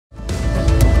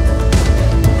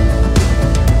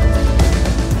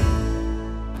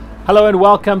Hello and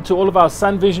welcome to all of our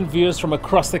Sun Vision viewers from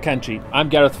across the country. I'm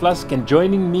Gareth Flusk, and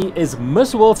joining me is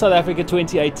Miss World South Africa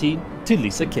 2018,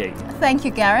 Thulisa Keyi. Thank you,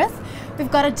 Gareth.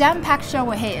 We've got a jam-packed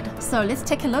show ahead, so let's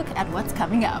take a look at what's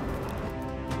coming up.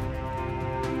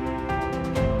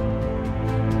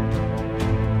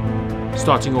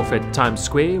 Starting off at Times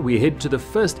Square, we head to the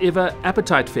first ever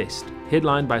Appetite Fest,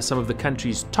 headlined by some of the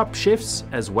country's top chefs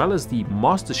as well as the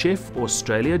MasterChef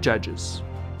Australia judges.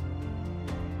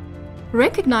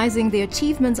 Recognizing the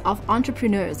achievements of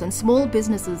entrepreneurs and small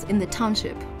businesses in the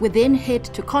township, we then head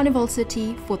to Carnival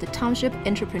City for the Township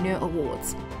Entrepreneur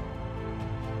Awards.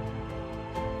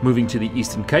 Moving to the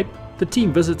Eastern Cape, the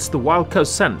team visits the Wild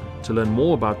Coast Sun to learn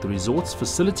more about the resort's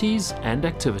facilities and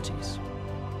activities.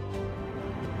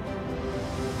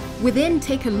 We then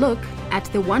take a look at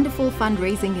the wonderful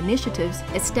fundraising initiatives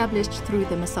established through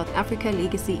the Miss South Africa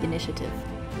Legacy Initiative.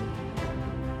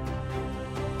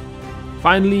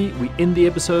 Finally, we end the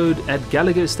episode at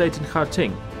Gallagher Estate in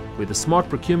Gauteng, where the Smart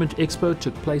Procurement Expo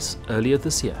took place earlier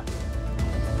this year.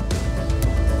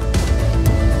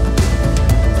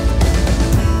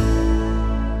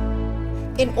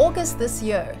 In August this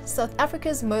year, South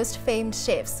Africa's most famed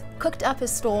chefs cooked up a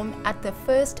storm at the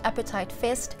first Appetite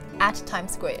Fest at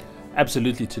Times Square.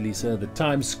 Absolutely, Thulisa. The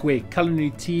Times Square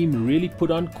culinary team really put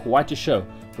on quite a show,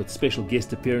 with special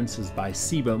guest appearances by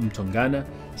Siba Mtongana,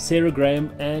 Sarah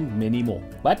Graham and many more.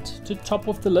 But to top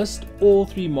off the list, all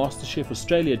three MasterChef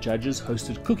Australia judges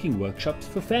hosted cooking workshops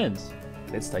for fans.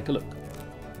 Let's take a look.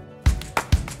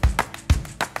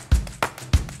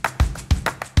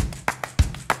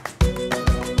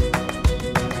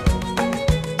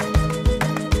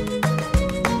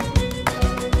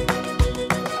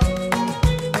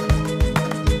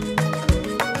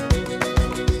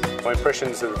 My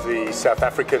impressions of the South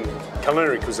African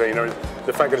culinary cuisine are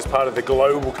the fact that it's part of the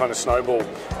global kind of snowball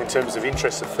in terms of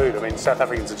interest of food. I mean, South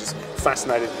Africans are just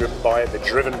fascinated by it, they're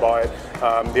driven by it.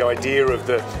 The idea of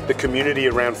the community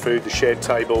around food, the shared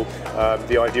table,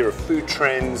 the idea of food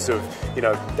trends, of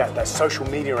that social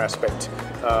media aspect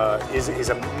is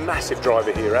a massive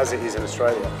driver here, as it is in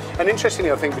Australia. And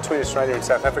interestingly, I think between Australia and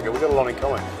South Africa, we've got a lot in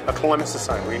common. Our climate's the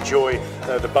same. We enjoy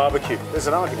the barbecue. There's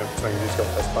an argument between who's got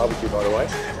the best barbecue, by the way,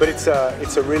 but it's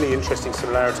a really interesting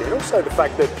similarity. And also the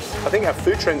fact that I think our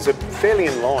food trends are fairly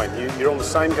in line. You're on the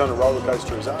same kind of roller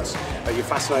coaster as us. You're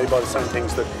fascinated by the same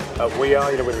things that we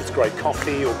are, whether it's great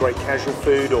coffee or great casual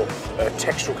food or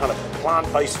textural kind of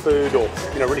plant-based food or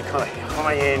really kind of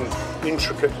high-end,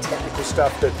 intricate technical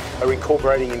stuff that are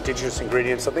incorporating indigenous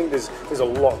ingredients. I think there's a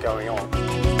lot going on.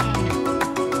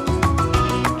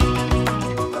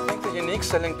 I think the unique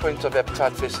selling point of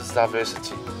Appetite Fest is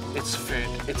diversity. It's food,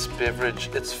 it's beverage,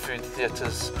 it's food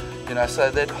theatres,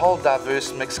 so that whole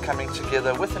diverse mix coming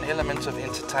together with an element of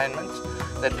entertainment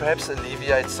that perhaps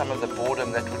alleviates some of the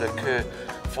boredom that would occur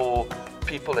for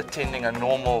people attending a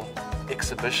normal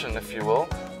exhibition, if you will,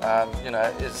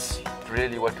 is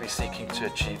really what we're seeking to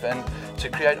achieve, and to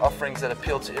create offerings that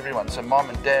appeal to everyone. So mom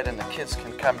and dad and the kids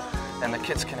can come, and the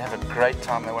kids can have a great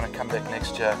time. They want to come back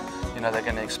next year. They're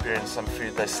going to experience some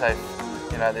food. They're safe.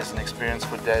 There's an experience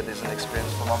for dad, there's an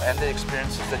experience for mom, and the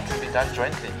experiences that can be done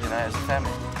jointly, as a family.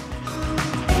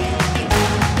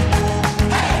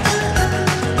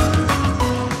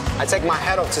 I take my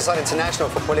hat off to Sun International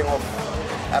for pulling off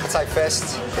Appetite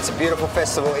Fest. It's a beautiful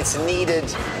festival. It's needed.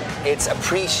 It's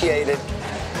appreciated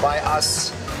by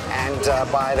us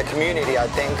and by the community, I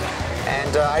think.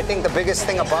 And I think the biggest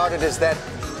thing about it is that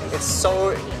it's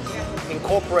so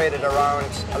incorporated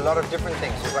around a lot of different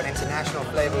things. We've got international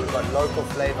flavor, we've got local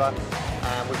flavor,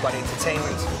 we've got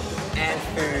entertainment and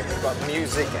food, we've got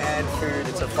music and food.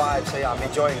 It's a vibe, so yeah, I'm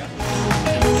enjoying it.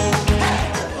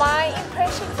 My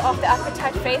impressions of the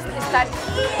Appetite Fest is that,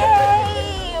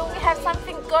 yay, we have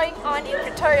something going on in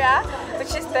Pretoria,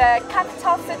 which is the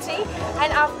capital city,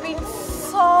 and I've been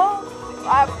so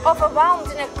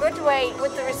overwhelmed in a good way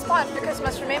with the response, because you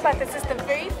must remember this is the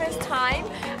very first time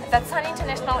that Sun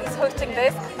International is hosting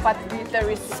this, but the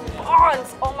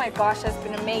response, oh my gosh, has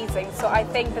been amazing. So I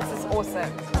think this is awesome.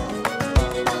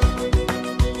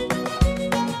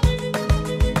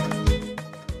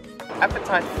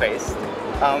 Appetite Fest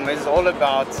is all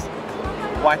about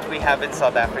what we have in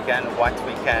South Africa and what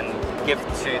we can give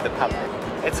to the public.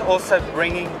 It's also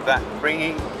bringing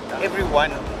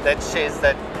everyone that shares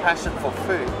that passion for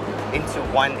food into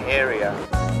one area.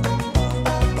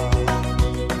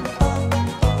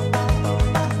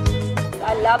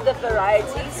 I love the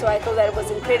variety, so I thought that it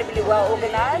was incredibly well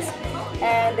organized,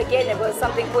 and again it was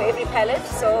something for every palate,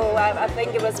 so I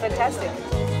think it was fantastic.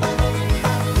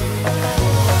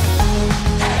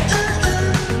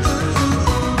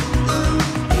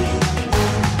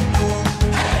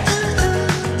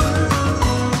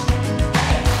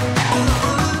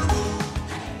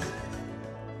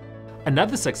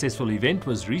 Another successful event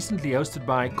was recently hosted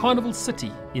by Carnival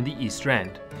City in the East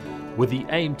Rand. With the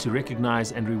aim to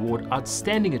recognize and reward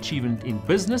outstanding achievement in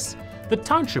business, the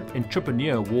Township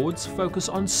Entrepreneur Awards focus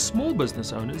on small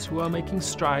business owners who are making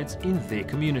strides in their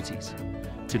communities.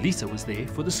 Thulisa was there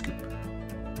for the scoop.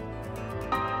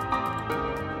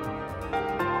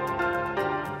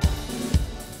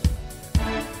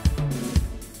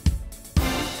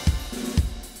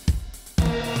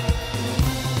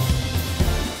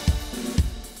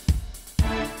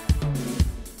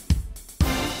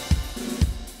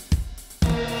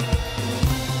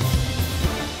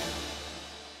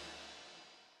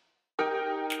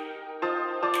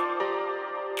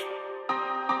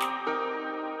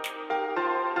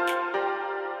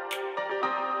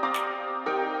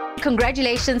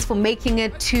 Congratulations for making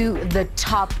it to the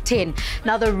top 10.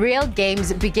 Now the real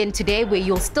games begin today, where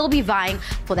you'll still be vying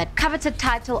for that coveted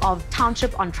title of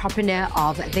Township Entrepreneur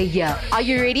of the Year. Are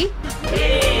you ready?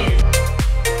 Yeah.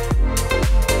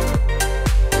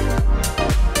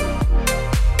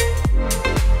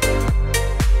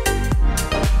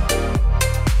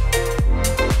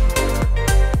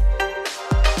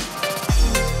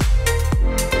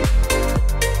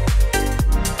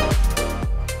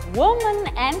 Woman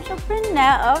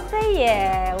Entrepreneur of the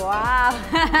Year. Wow.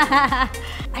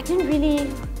 I didn't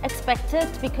really expect it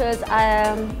because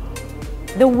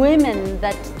the women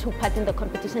that took part in the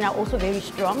competition are also very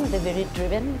strong. They're very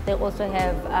driven. They also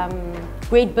have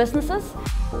great businesses.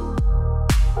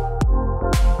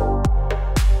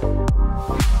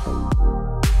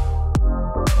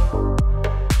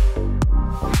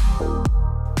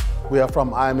 We are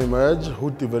from I Am Emerge, who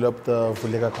developed the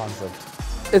Vuleka concept.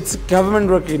 It's government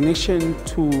recognition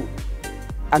to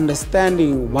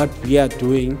understanding what we are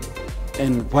doing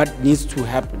and what needs to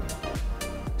happen.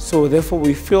 So therefore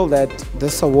we feel that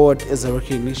this award is a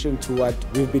recognition to what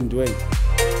we've been doing.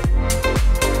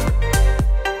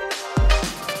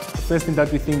 The first thing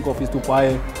that we think of is to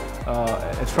buy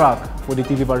a truck for the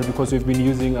delivery, because we've been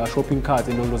using shopping carts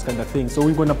and all those kind of things. So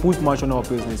we're going to put much on our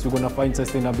business. We're going to find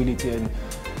sustainability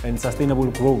and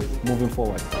sustainable growth moving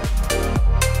forward.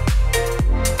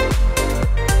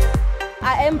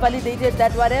 I am validated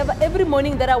that every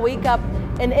morning that I wake up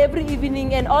and every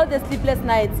evening and all the sleepless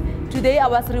nights, today I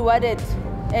was rewarded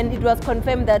and it was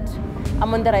confirmed that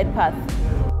I'm on the right path.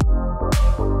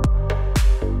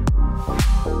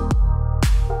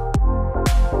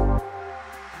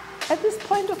 At this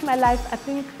point of my life, I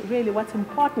think really what's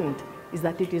important is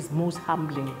that it is most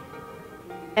humbling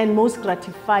and most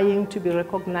gratifying to be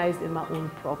recognized in my own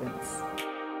province.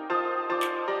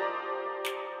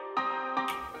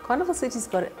 Carnival City's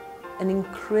got an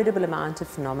incredible amount of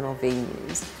phenomenal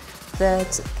venues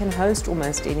that can host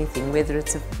almost anything, whether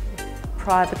it's a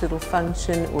private little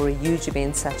function or a huge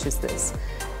event such as this.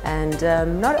 And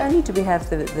not only do we have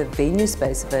the venue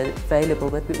space available,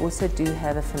 but we also do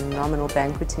have a phenomenal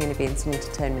banqueting and events and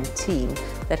entertainment team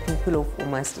that can pull off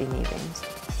almost any event.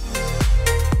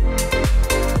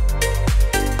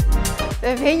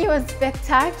 The venue was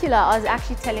spectacular. I was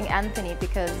actually telling Anthony,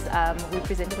 because we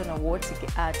presented an award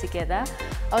together,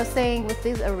 I was saying with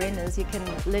these arenas you can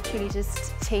literally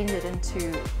just change it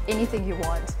into anything you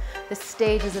want. The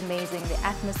stage is amazing, the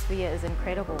atmosphere is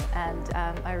incredible, and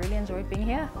I really enjoyed being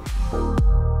here.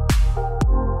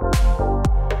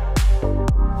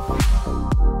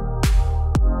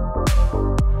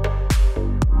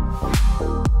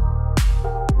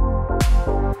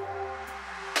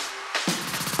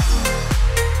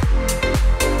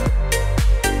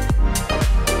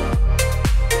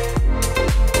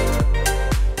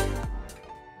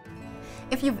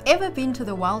 If you've ever been to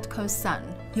the Wild Coast Sun,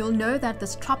 you'll know that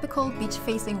this tropical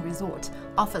beach-facing resort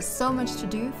offers so much to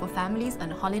do for families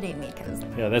and holiday makers.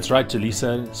 Yeah, that's right,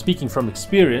 Thulisa. Speaking from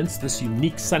experience, this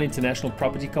unique Sun International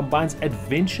property combines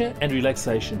adventure and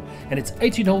relaxation, and its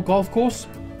 18-hole golf course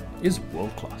is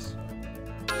world-class.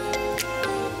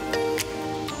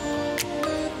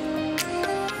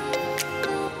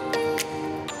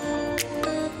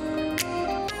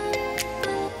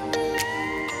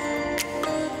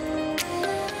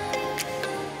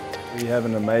 We have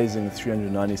an amazing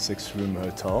 396-room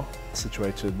hotel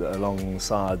situated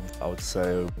alongside, I would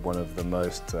say, one of the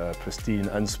most pristine,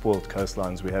 unspoiled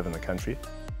coastlines we have in the country.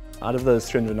 Out of those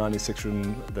 396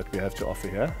 rooms that we have to offer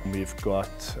here, we've got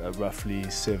roughly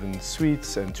 7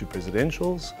 suites and 2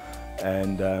 presidentials,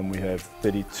 and we have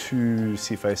 32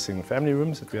 sea-facing family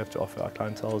rooms that we have to offer our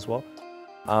clientele as well.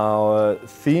 Our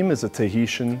theme is a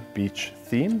Tahitian beach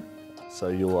theme. So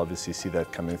you'll obviously see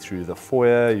that coming through the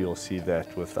foyer, you'll see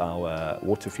that with our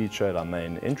water feature at our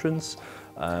main entrance,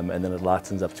 and then it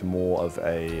lightens up to more of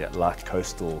a light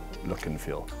coastal look and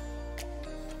feel.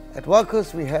 At Wild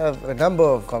Coast we have a number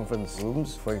of conference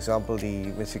rooms, for example the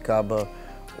Misikaba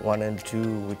 1 and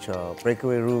 2, which are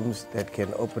breakaway rooms that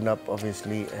can open up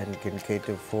obviously and can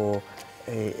cater for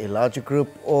a larger group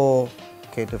or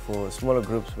cater for smaller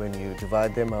groups when you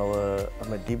divide them. Our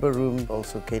Madiba room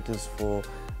also caters for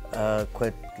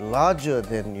quite larger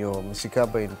than your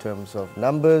Misikaba in terms of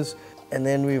numbers. And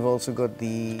then we've also got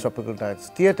the Tropical Nights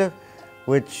Theatre,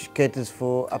 which caters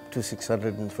for up to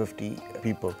 650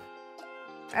 people.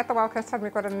 At the Wild Coast Sun,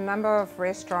 we've got a number of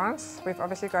restaurants. We've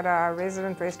obviously got our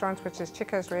resident restaurant, which is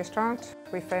Chico's Restaurant.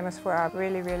 We're famous for our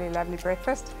really, really lovely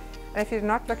breakfast. And if you're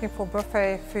not looking for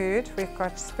buffet food, we've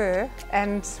got Spur.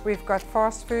 And we've got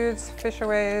fast foods,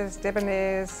 fishaways,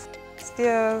 debonaires,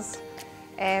 steers,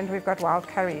 and we've got wild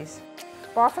curries.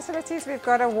 Bar facilities, we've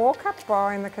got a walk-up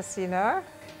bar in the casino.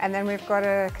 And then we've got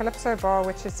a Calypso bar,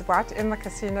 which is right in the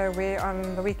casino, where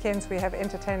on the weekends we have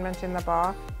entertainment in the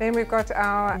bar. Then we've got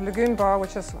our Lagoon bar,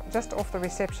 which is just off the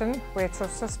reception, where it's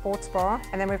also a sports bar.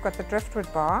 And then we've got the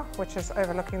Driftwood bar, which is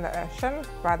overlooking the ocean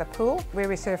by the pool, where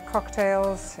we serve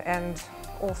cocktails and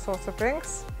all sorts of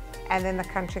drinks. And then the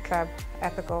Country Club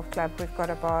at the Golf Club, we've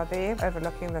got a bar there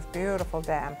overlooking this beautiful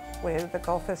dam, where the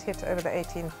golfers hit over the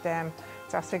 18th dam.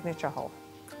 It's our signature hole.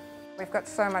 We've got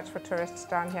so much for tourists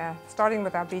down here, starting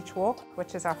with our beach walk,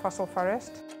 which is our fossil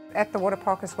forest. At the water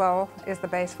park as well is the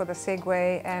base for the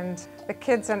Segway, and the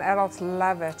kids and adults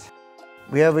love it.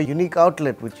 We have a unique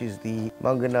outlet, which is the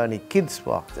Manganani Kids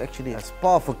Spa. It's actually a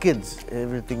spa for kids.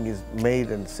 Everything is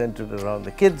made and centered around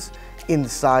the kids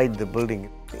inside the building.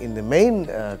 In the main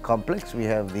complex, we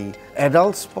have the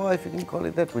adult spa, if you can call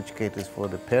it that, which caters for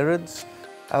the parents.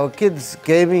 Our kids'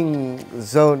 gaming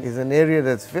zone is an area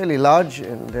that's fairly large,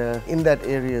 and in that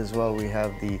area as well we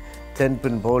have the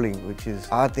 10-pin bowling, which is,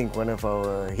 I think, one of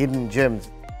our hidden gems.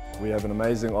 We have an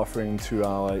amazing offering to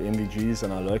our MVGs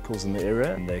and our locals in the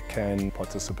area, and they can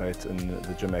participate in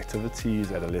the gym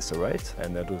activities at a lesser rate,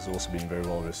 and that has also been very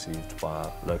well received by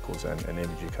our locals and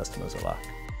MVG customers alike.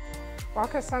 Wild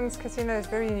Coast Sun's casino is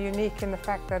very unique in the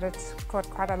fact that it's got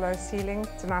quite a low ceiling.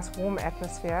 It's a nice warm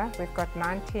atmosphere. We've got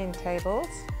 19 tables.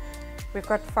 We've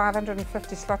got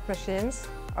 550 slot machines.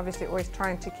 Obviously always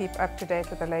trying to keep up to date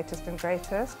with the latest and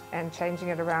greatest and changing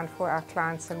it around for our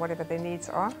clients and whatever their needs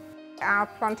are. Our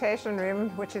plantation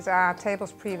room, which is our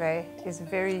tables privé, is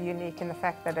very unique in the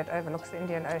fact that it overlooks the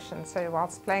Indian Ocean. So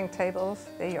whilst playing tables,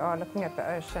 there you are looking at the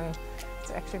ocean. It's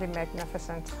actually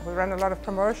magnificent. We run a lot of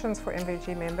promotions for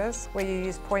MVG members where you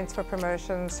use points for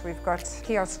promotions. We've got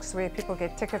kiosks where people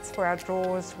get tickets for our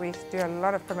draws. We do a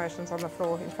lot of promotions on the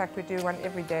floor. In fact, we do one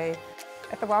every day.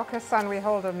 At the Wild Coast Sun, we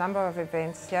hold a number of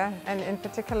events, and in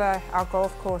particular our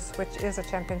golf course, which is a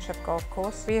championship golf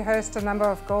course. We host a number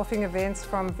of golfing events,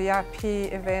 from VIP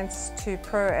events to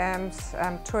pro-ams,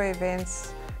 tour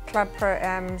events, club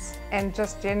pro-ams, and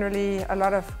just generally a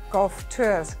lot of golf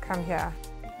tours come here.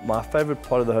 My favourite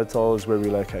part of the hotel is where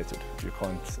we're located. You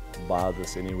can't buy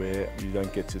this anywhere. You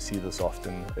don't get to see this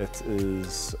often. It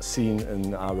is seen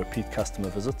in our repeat customer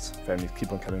visits. Families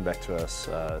keep on coming back to us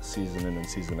season in and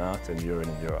season out, and year in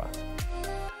and year out.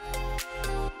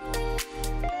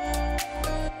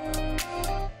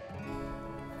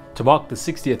 To mark the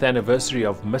 60th anniversary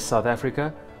of Miss South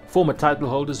Africa, former title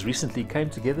holders recently came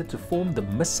together to form the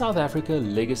Miss South Africa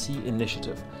Legacy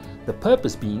Initiative. The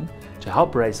purpose being to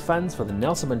help raise funds for the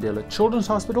Nelson Mandela Children's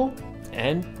Hospital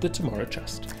and the Tomorrow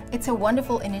Trust. It's a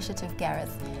wonderful initiative,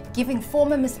 Gareth, giving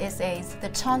former Miss SAs the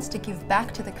chance to give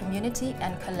back to the community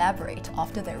and collaborate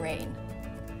after their reign.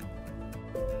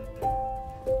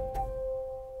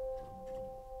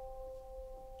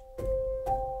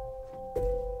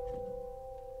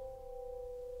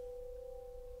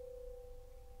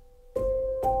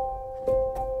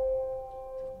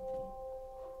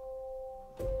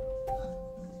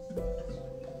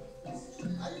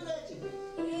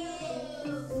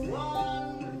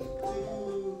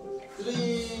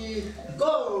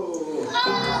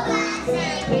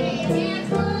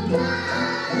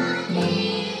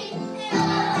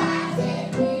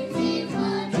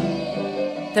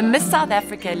 The Miss South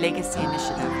Africa Legacy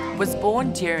Initiative was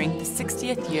born during the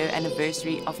 60th year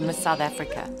anniversary of Miss South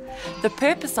Africa. The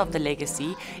purpose of the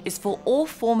legacy is for all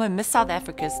former Miss South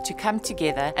Africas to come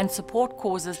together and support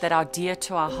causes that are dear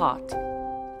to our heart.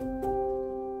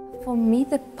 For me,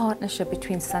 the partnership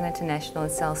between Sun International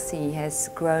and Cell C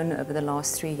has grown over the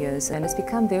last 3 years, and it's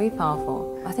become very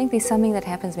powerful. I think there's something that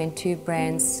happens when two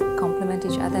brands complement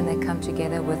each other and they come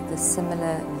together with a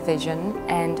similar vision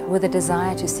and with a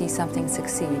desire to see something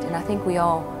succeed. And I think we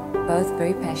are both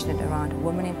very passionate around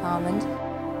women empowerment.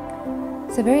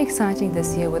 So very exciting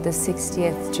this year with the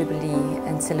 60th Jubilee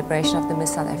and celebration of the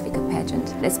Miss South Africa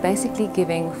pageant. It's basically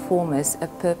giving formers a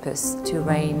purpose to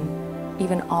reign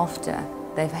even after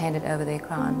they've handed over their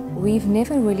crown. We've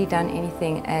never really done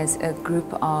anything as a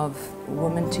group of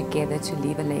women together to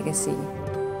leave a legacy.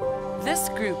 This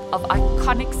group of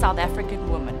iconic South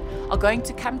African women are going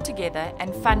to come together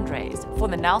and fundraise for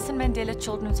the Nelson Mandela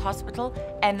Children's Hospital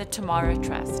and the Tomorrow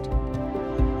Trust.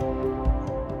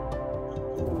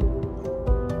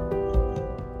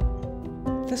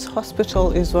 This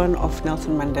hospital is one of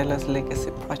Nelson Mandela's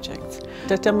legacy projects.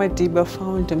 Dr. Madiba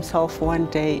found himself one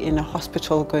day in a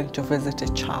hospital going to visit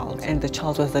a child, and the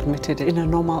child was admitted in a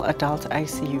normal adult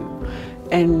ICU.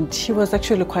 And he was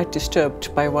actually quite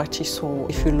disturbed by what he saw.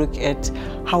 If you look at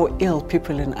how ill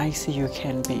people in ICU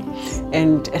can be,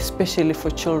 and especially for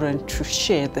children to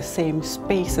share the same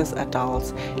space as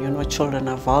adults. You know, children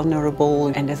are vulnerable,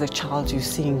 and as a child you're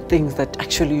seeing things that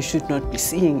actually you should not be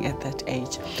seeing at that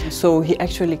age. So he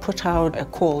actually put out a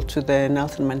call to the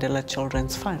Nelson Mandela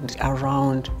Children's Fund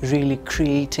around really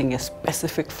creating a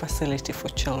specific facility for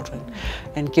children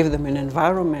and give them an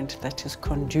environment that is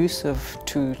conducive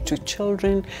to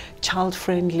children,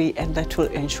 child-friendly, and that will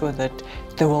ensure that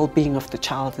the well-being of the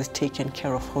child is taken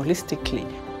care of holistically.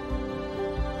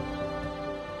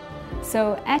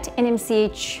 So at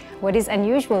NMCH, what is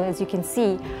unusual, as you can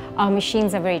see, our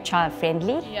machines are very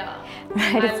child-friendly. Yeah.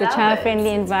 Right, it's a child-friendly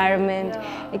environment.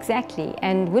 Yeah. Exactly.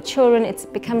 And with children,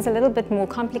 it becomes a little bit more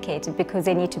complicated because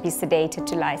they need to be sedated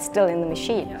to lie still in the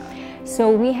machine. Yeah.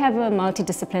 So we have a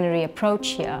multidisciplinary approach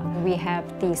here. We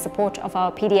have the support of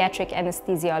our pediatric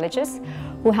anesthesiologists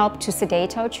who help to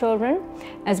sedate our children,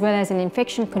 as well as an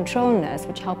infection control nurse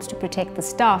which helps to protect the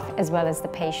staff as well as the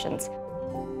patients.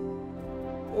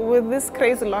 With this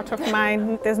crazy lot of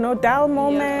mine, there's no dull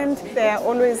moment. They're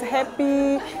always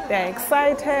happy, they're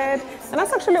excited. And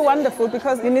that's actually wonderful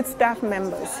because you need staff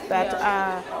members that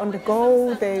are on the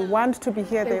go. They want to be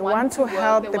here, they want to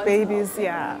help the babies,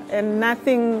 and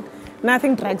nothing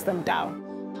drags them down.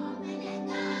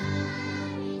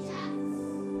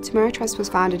 Tomorrow Trust was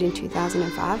founded in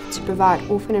 2005 to provide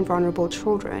orphan and vulnerable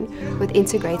children with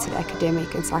integrated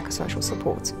academic and psychosocial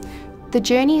support. The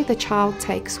journey the child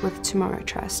takes with Tomorrow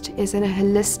Trust is in a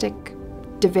holistic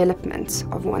development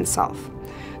of oneself.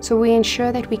 So we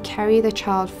ensure that we carry the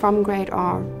child from grade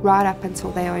R right up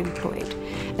until they are employed.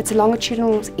 It's a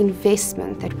longitudinal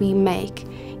investment that we make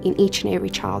in each and every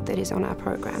child that is on our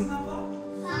program.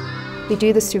 We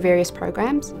do this through various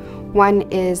programs. One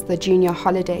is the Junior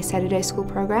Holiday Saturday School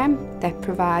program that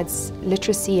provides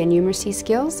literacy and numeracy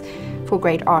skills for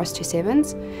grade R's to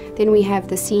 7s. Then we have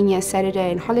the Senior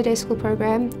Saturday and Holiday School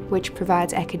program, which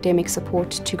provides academic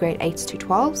support to grade 8s to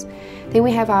 12s. Then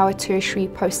we have our Tertiary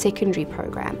Post-Secondary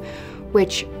program,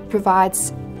 which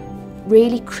provides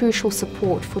really crucial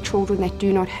support for children that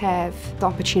do not have the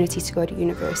opportunity to go to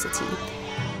university.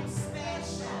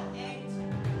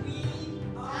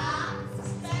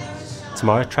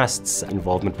 Tomorrow Trust's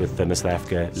involvement with the Miss South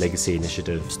Africa Legacy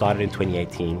Initiative started in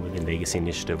 2018 when the Legacy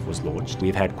Initiative was launched.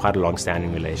 We've had quite a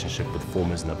long-standing relationship with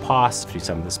formers in the past through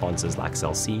some of the sponsors like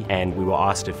CELC, and we were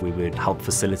asked if we would help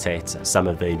facilitate some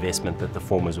of the investment that the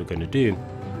formers were going to do.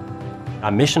 Our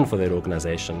mission for that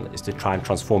organization is to try and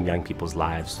transform young people's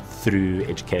lives through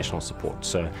educational support.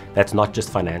 So that's not just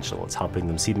financial, it's helping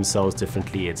them see themselves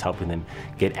differently, it's helping them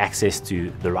get access to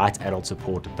the right adult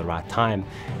support at the right time,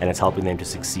 and it's helping them to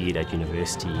succeed at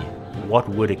university. What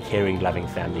would a caring, loving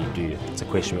family do? It's a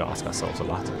question we ask ourselves a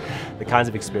lot. The kinds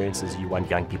of experiences you want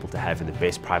young people to have in the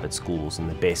best private schools and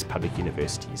the best public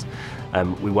universities.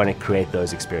 We want to create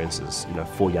those experiences,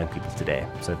 for young people today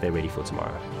so that they're ready for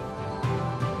tomorrow.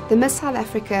 The Miss South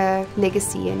Africa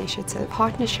Legacy Initiative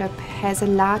partnership has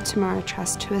allowed Tomorrow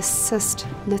Trust to assist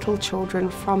little children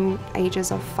from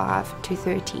ages of 5 to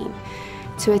 13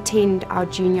 to attend our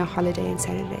Junior Holiday and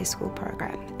Saturday School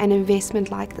program. An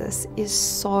investment like this is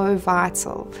so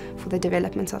vital for the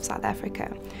development of South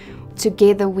Africa.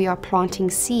 Together we are planting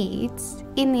seeds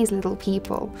in these little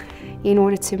people in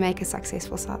order to make a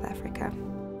successful South Africa.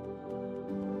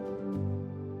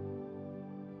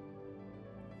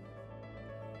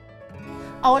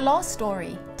 Our last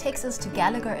story takes us to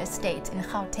Gallagher Estate in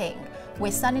Gauteng,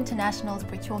 where Sun International's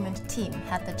procurement team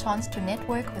had the chance to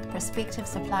network with prospective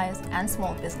suppliers and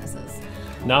small businesses.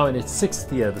 Now in its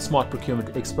 6th year, the Smart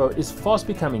Procurement Expo is fast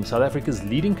becoming South Africa's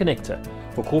leading connector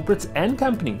for corporates and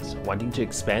companies wanting to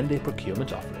expand their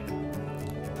procurement offering.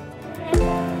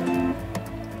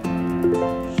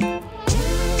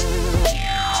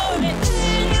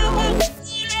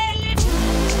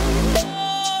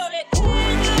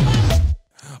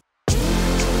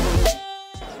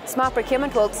 Smart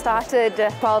Procurement World started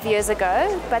 12 years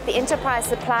ago, but the enterprise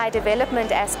supply development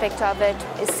aspect of it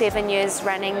is 7 years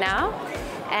running now.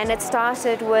 And it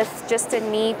started with just a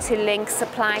need to link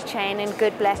supply chain and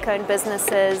good black-owned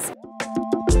businesses.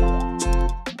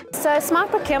 So Smart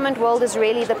Procurement World is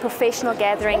really the professional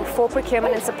gathering for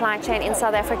procurement and supply chain in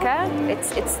South Africa.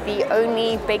 It's the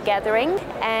only big gathering,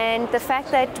 and the fact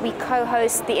that we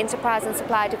co-host the Enterprise and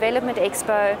Supply Development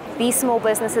Expo, these small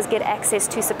businesses get access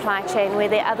to supply chain where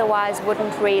they otherwise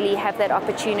wouldn't really have that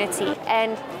opportunity.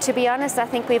 And to be honest, I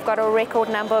think we've got a record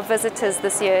number of visitors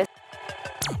this year.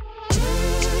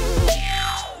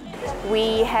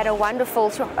 We had a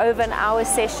wonderful over an hour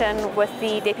session with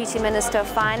the Deputy Minister of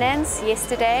Finance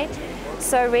yesterday.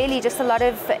 So really just a lot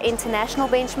of international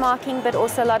benchmarking, but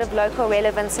also a lot of local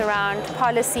relevance around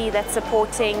policy that's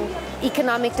supporting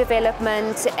economic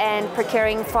development and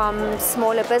procuring from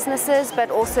smaller businesses,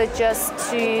 but also just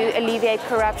to alleviate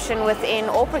corruption within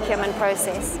all procurement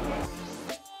process.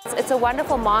 It's a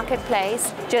wonderful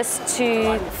marketplace just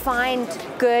to find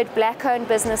good black-owned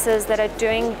businesses that are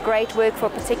doing great work for a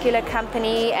particular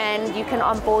company, and you can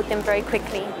onboard them very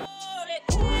quickly.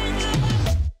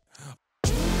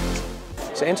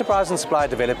 So Enterprise and Supply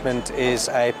Development is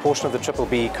a portion of the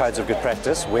BBBE Codes of Good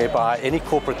Practice, whereby any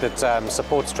corporate that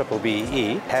supports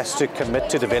BBBE has to commit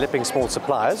to developing small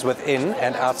suppliers within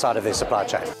and outside of their supply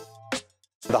chain.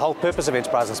 The whole purpose of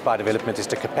Enterprise and Supply Development is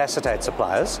to capacitate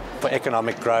suppliers for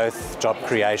economic growth, job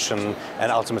creation, and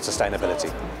ultimate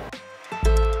sustainability.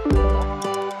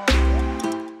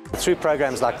 Through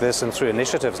programs like this and through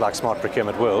initiatives like Smart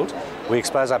Procurement World, we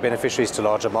expose our beneficiaries to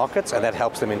larger markets, and that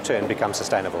helps them in turn become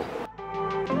sustainable.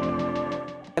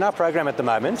 In our program at the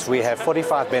moment, we have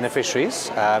 45 beneficiaries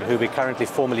who we're currently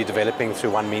formally developing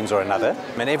through one means or another.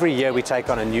 And every year we take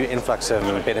on a new influx of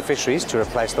beneficiaries to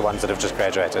replace the ones that have just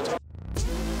graduated.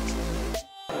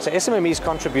 So SMMEs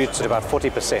contribute to about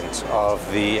 40% of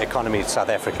the economy of South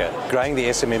Africa. Growing the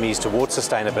SMMEs towards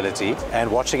sustainability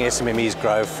and watching SMMEs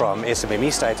grow from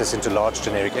SMME status into large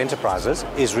generic enterprises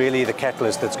is really the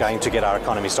catalyst that's going to get our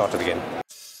economy started again.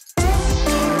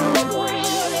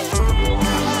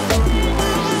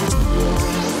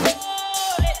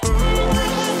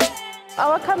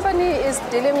 Our company is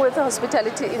dealing with the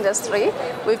hospitality industry.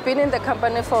 We've been in the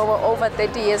company for over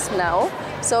 30 years now.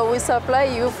 So we supply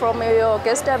you from your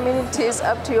guest amenities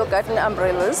up to your garden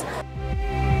umbrellas.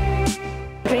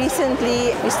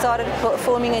 Recently, we started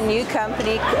forming a new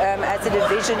company as a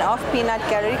division of Peanut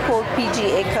Gallery called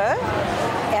PG Eco.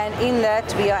 And in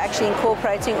that, we are actually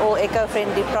incorporating all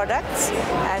eco-friendly products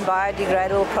and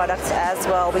biodegradable products as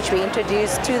well, which we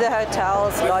introduce to the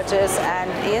hotels, lodges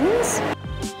and inns.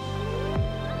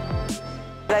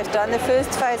 They've done the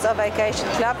first phase of Vacation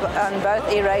Club on both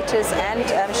aerators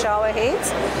and shower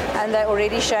heads, and they're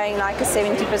already showing like a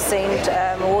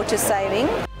 70% water saving.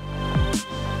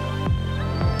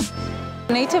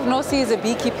 Native Nosi is a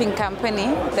beekeeping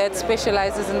company that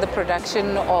specializes in the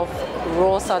production of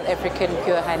raw South African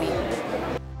pure honey.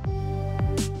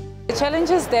 The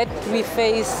challenges that we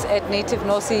face at Native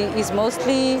Nosi is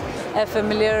mostly a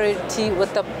familiarity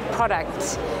with the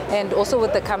product and also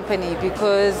with the company,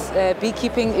 because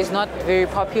beekeeping is not very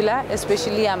popular,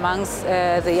 especially amongst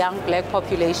the young black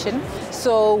population.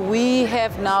 So we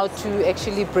have now to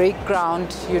actually break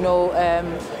ground.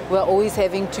 We're always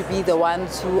having to be the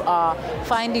ones who are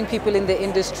finding people in the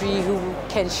industry who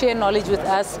can share knowledge with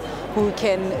us, who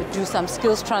can do some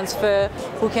skills transfer,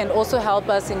 who can also help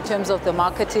us in terms of the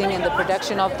marketing and the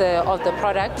production of the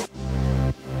product.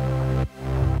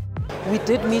 We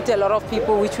did meet a lot of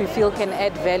people which we feel can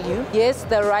add value. Yes,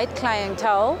 the right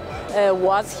clientele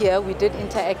was here. We did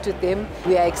interact with them.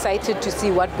 We are excited to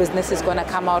see what business is going to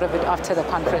come out of it after the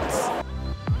conference.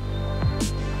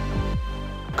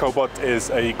 Cobot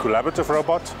is a collaborative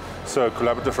robot. So a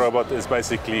collaborative robot is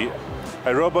basically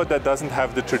a robot that doesn't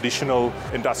have the traditional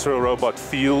industrial robot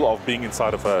feel of being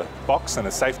inside of a box and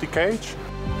a safety cage.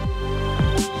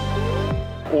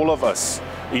 All of us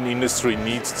in industry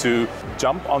needs to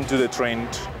jump onto the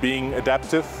trend, being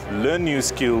adaptive, learn new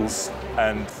skills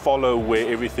and follow where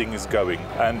everything is going.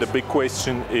 And the big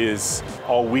question is,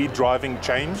 are we driving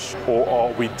change or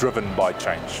are we driven by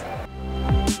change?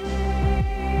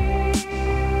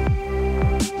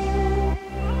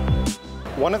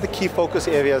 One of the key focus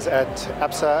areas at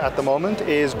ABSA at the moment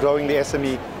is growing the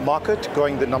SME market,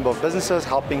 growing the number of businesses,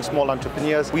 helping small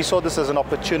entrepreneurs. We saw this as an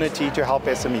opportunity to help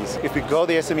SMEs. If we grow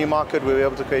the SME market, we're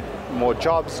able to create more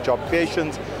jobs, job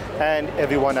creations, and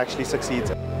everyone actually succeeds.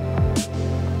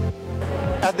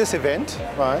 At this event,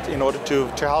 right, in order to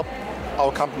help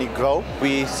our company grow.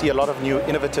 We see a lot of new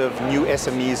innovative, new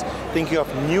SMEs thinking of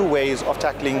new ways of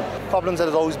tackling problems that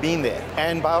have always been there.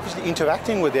 And by obviously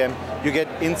interacting with them, you get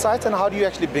insights on how do you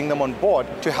actually bring them on board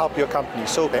to help your company.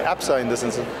 So the APSA in this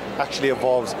instance actually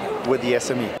evolves with the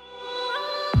SME.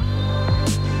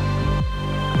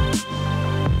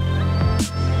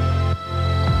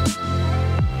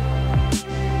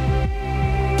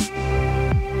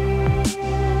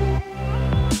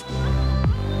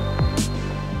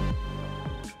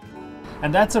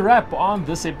 And that's a wrap on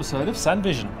this episode of Sun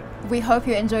Vision. We hope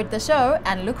you enjoyed the show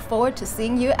and look forward to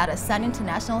seeing you at a Sun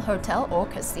International hotel or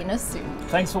casino soon.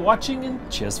 Thanks for watching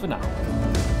and cheers for now.